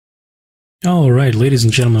All right, ladies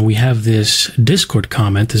and gentlemen, we have this Discord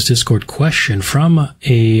comment, this Discord question from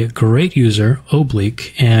a great user,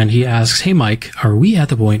 Oblique, and he asks, "Hey Mike, are we at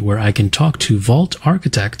the point where I can talk to Vault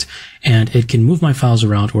Architect and it can move my files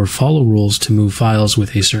around or follow rules to move files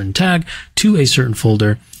with a certain tag to a certain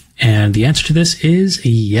folder?" And the answer to this is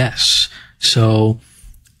yes. So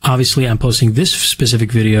obviously I'm posting this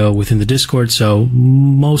specific video within the Discord, so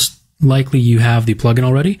most likely you have the plugin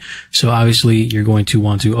already. So obviously you're going to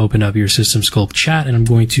want to open up your SystemSculpt chat, and I'm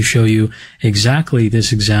going to show you exactly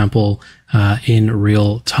this example in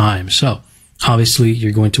real time. So obviously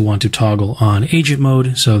you're going to want to toggle on agent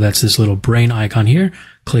mode. So that's this little brain icon here.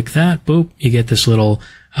 Click that, boop, you get this little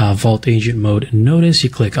Vault agent mode notice. You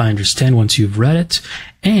click I understand once you've read it.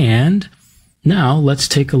 And now let's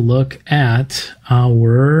take a look at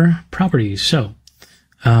our properties. So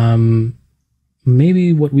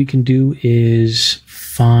maybe what we can do is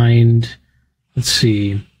find, let's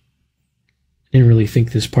see, I didn't really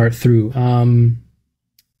think this part through.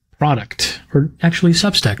 Product, or actually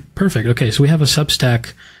Substack. Perfect. Okay, so we have a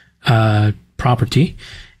Substack property,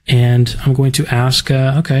 and I'm going to ask,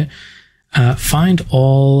 find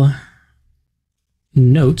all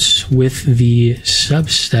notes with the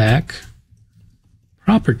Substack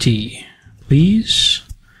property, please.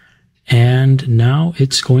 And now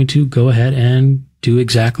it's going to go ahead and do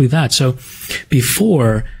exactly that. So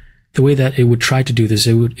before, the way that it would try to do this,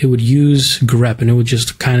 it would use grep, and it would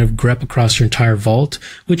just kind of grep across your entire vault,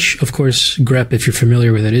 which of course grep, if you're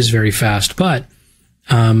familiar with it, is very fast, but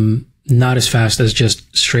not as fast as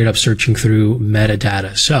just straight up searching through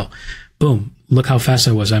metadata. So boom, look how fast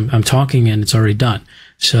I was. I'm talking and it's already done.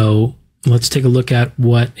 So let's take a look at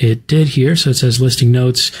what it did here. So it says listing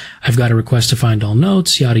notes. I've got a request to find all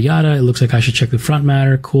notes, yada, yada. It looks like I should check the front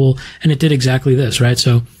matter. Cool. And it did exactly this, right?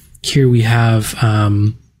 So here we have,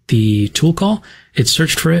 the tool call. It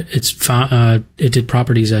searched for it. It's found, it did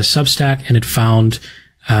properties as Substack, and it found,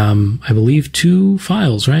 I believe 2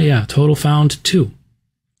 files, right? Yeah. Total found 2.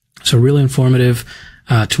 So really informative,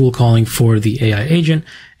 tool calling for the AI agent.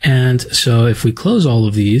 And so if we close all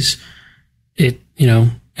of these, it,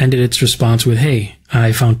 ended its response with, "Hey,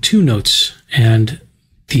 I found 2 notes and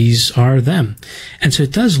these are them." And so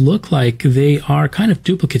it does look like they are kind of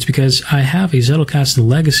duplicates, because I have a Zettelkasten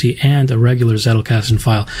legacy and a regular Zettelkasten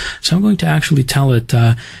file. So I'm going to actually tell it,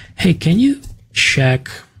 "Hey, can you check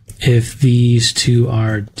if these 2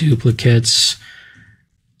 are duplicates?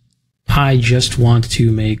 I just want to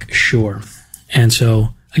make sure." And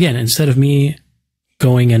so again, instead of me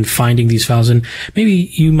going and finding these files, and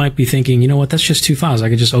maybe you might be thinking, you know what, that's just 2 files. I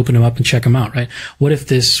could just open them up and check them out, right? What if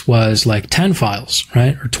this was like 10 files,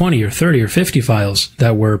 right? Or 20 or 30 or 50 files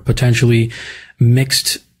that were potentially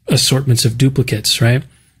mixed assortments of duplicates, right?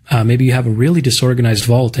 Maybe you have a really disorganized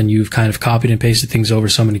vault and you've kind of copied and pasted things over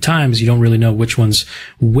so many times, you don't really know which one's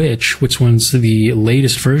which one's the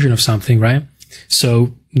latest version of something, right?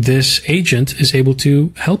 So this agent is able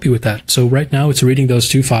to help you with that. So right now it's reading those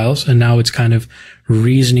 2 files, and now it's kind of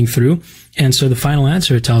reasoning through. And so the final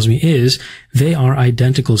answer, it tells me, is they are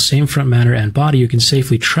identical, same front matter and body. You can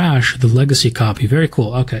safely trash the legacy copy. Very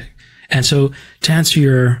cool. Okay. And so to answer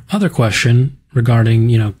your other question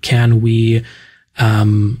regarding, can we,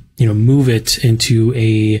 move it into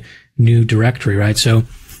a new directory, right? So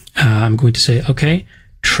I'm going to say, okay,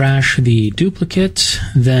 trash the duplicate,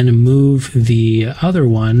 then move the other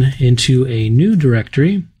one into a new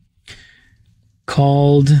directory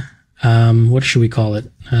called, what should we call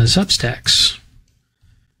it? Substacks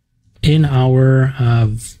in our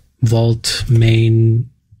Vault main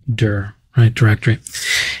dir, right, directory.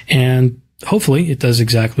 And hopefully it does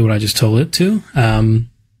exactly what I just told it to.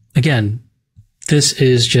 Again, this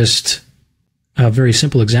is just a very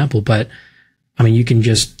simple example, but I mean, you can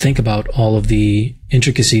just think about all of the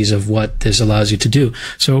intricacies of what this allows you to do.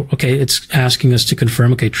 So, okay, it's asking us to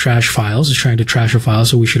confirm, okay, trash files. It's trying to trash a file,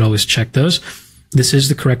 so we should always check those. This is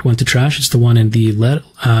the correct one to trash. It's the one in the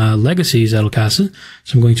legacy Zettelkasten.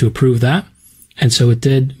 So I'm going to approve that. And so it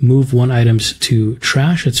did move 1 items to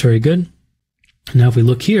trash. It's very good. Now, if we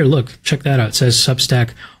look here, look, check that out. It says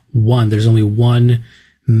Substack 1. There's only 1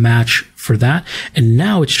 match for that. And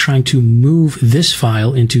now it's trying to move this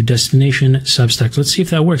file into destination Substack. Let's see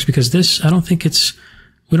if that works, because this, I don't think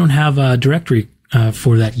we don't have a directory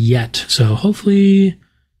for that yet. So hopefully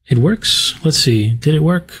it works. Let's see. Did it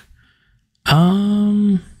work?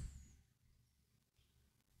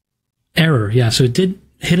 Error. Yeah. So it did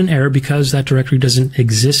hit an error because that directory doesn't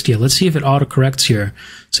exist yet. Let's see if it autocorrects here.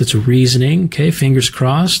 So it's reasoning. Okay. Fingers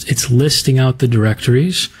crossed. It's listing out the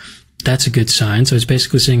directories. That's a good sign. So it's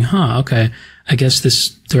basically saying, okay, I guess this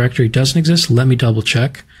directory doesn't exist. Let me double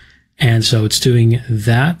check. And so it's doing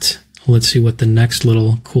that. let's see what the next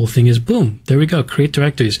little cool thing is. Boom, there we go, create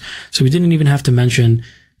directories. So we didn't even have to mention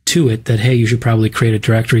to it that, hey, you should probably create a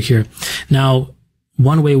directory here. Now,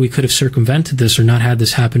 one way we could have circumvented this or not had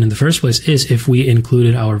this happen in the first place is if we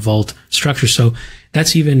included our vault structure. So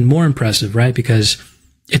that's even more impressive, right? Because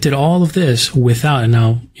it did all of this without, and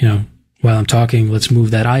now, you know, while I'm talking, let's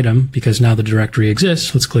move that item because now the directory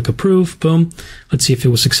exists. Let's click approve. Boom. Let's see if it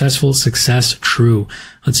was successful. Success, true.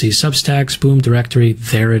 Let's see, Substacks, boom, directory.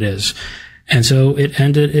 There it is. And so it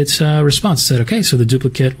ended its response. It said, okay, so the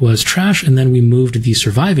duplicate was trash. And then we moved the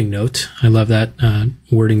surviving note. I love that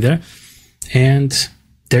wording there. And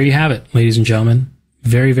there you have it, ladies and gentlemen.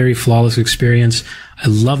 Very, very flawless experience. I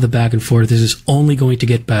love the back and forth. This is only going to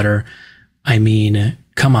get better. I mean,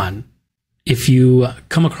 come on. If you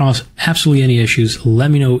come across absolutely any issues, let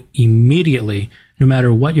me know immediately, no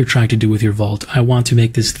matter what you're trying to do with your vault. I want to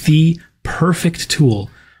make this the perfect tool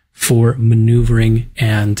for maneuvering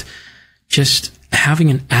and just having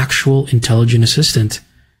an actual intelligent assistant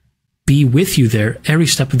be with you there every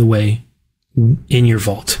step of the way in your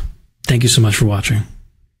vault. Thank you so much for watching.